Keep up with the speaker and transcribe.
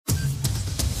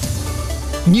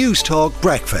News Talk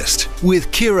Breakfast with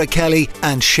Ciara Kelly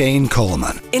and Shane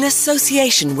Coleman. In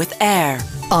association with AIR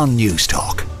On News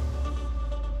Talk.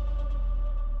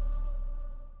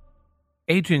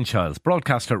 Adrian Chiles,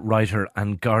 broadcaster, writer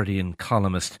and Guardian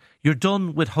columnist. You're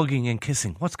done with hugging and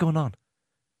kissing. What's going on?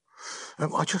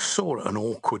 I just saw an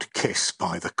awkward kiss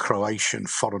by the Croatian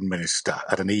foreign minister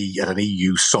at an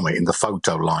EU summit in the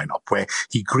photo lineup, where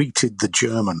he greeted the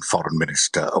German foreign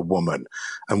minister, a woman,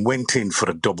 and went in for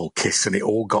a double kiss, and it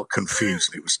all got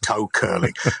confused. It was toe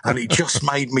curling, and it just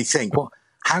made me think, well,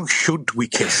 how should we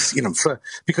kiss? You know,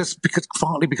 because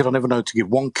partly because I never know to give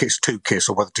one kiss, two kiss,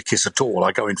 or whether to kiss at all.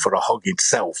 I go in for a hug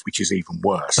itself, which is even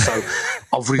worse. So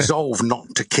I've resolved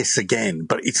not to kiss again,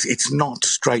 but it's not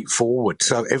straightforward.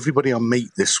 So everybody I meet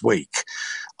this week,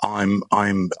 I'm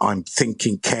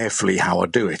thinking carefully how I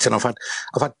do it, and I've had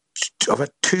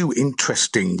two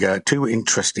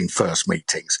interesting first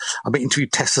meetings. I've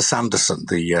interviewed Tessa Sanderson,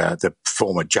 the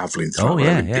former javelin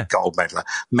thrower, big gold medaler.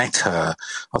 Met her.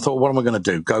 I thought, what am I going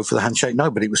to do? Go for the handshake?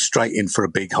 No, but it was straight in for a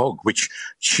big hug, which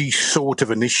she sort of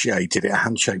initiated. A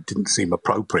handshake didn't seem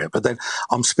appropriate. But then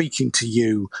I'm speaking to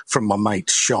you from my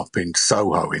mate's shop in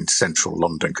Soho in central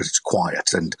London because it's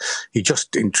quiet, and he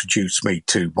just introduced me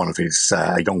to one of his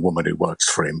a young woman who works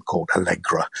for him called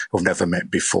Allegra, who I've never met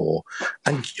before,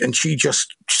 and she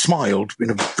just smiled in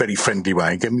a very friendly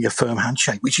way and gave me a firm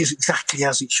handshake, which is exactly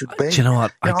as it should be. Do you know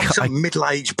what? I'm some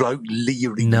middle-aged bloke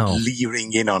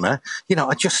leering in on her. You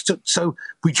know, so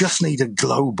we just need a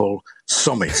global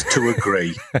summit to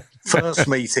agree. First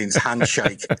meetings,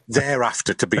 handshake,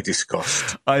 thereafter to be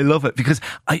discussed. I love it because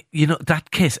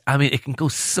that kiss, I mean, it can go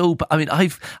so bad. I mean,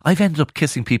 I've ended up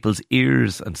kissing people's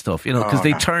ears and stuff, you know, because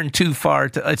they turn too far.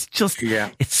 It's just,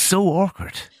 it's so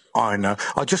awkward. I know.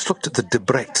 I just looked at the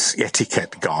Debrett's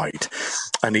etiquette guide,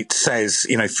 and it says,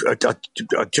 you know, I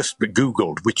just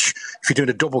Googled if you're doing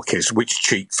a double kiss, which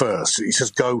cheek first. It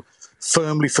says go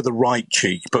firmly for the right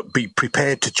cheek, but be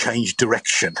prepared to change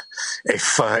direction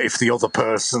if the other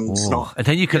person's not. And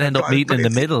then you could end up meeting in the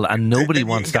middle, and nobody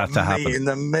wants that to happen. In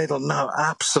the middle, no,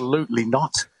 absolutely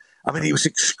not. I mean, it was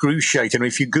excruciating.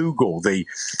 If you Google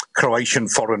Croatian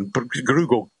foreign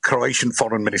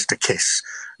minister kiss,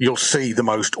 you'll see the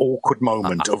most awkward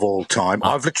moment of all time.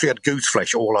 I've literally had goose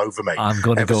flesh all over me. I'm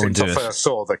going to go and do it. Since I first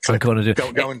saw the clip. I'm going to do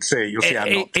it. Go and see it. You'll see how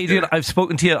not to Adrian, do it. I've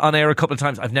spoken to you on air a couple of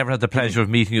times. I've never had the pleasure of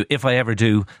meeting you. If I ever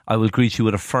do, I will greet you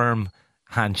with a firm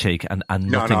handshake and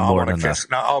nothing more than that.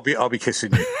 No, I'll be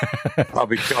kissing you. I'll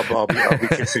be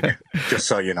kissing you. Just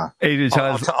so you know. Adrian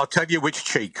Chiles, I'll tell you which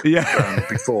cheek.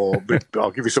 Before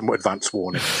I'll give you some advance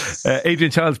warning.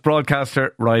 Adrian Chiles,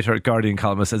 broadcaster, writer, Guardian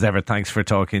columnist. As ever, thanks for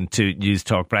talking to News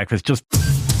Talk Breakfast.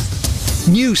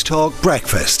 News Talk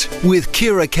Breakfast with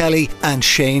Ciara Kelly and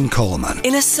Shane Coleman.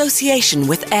 in association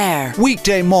with AIR.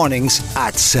 Weekday mornings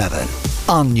at 7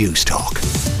 on News Talk.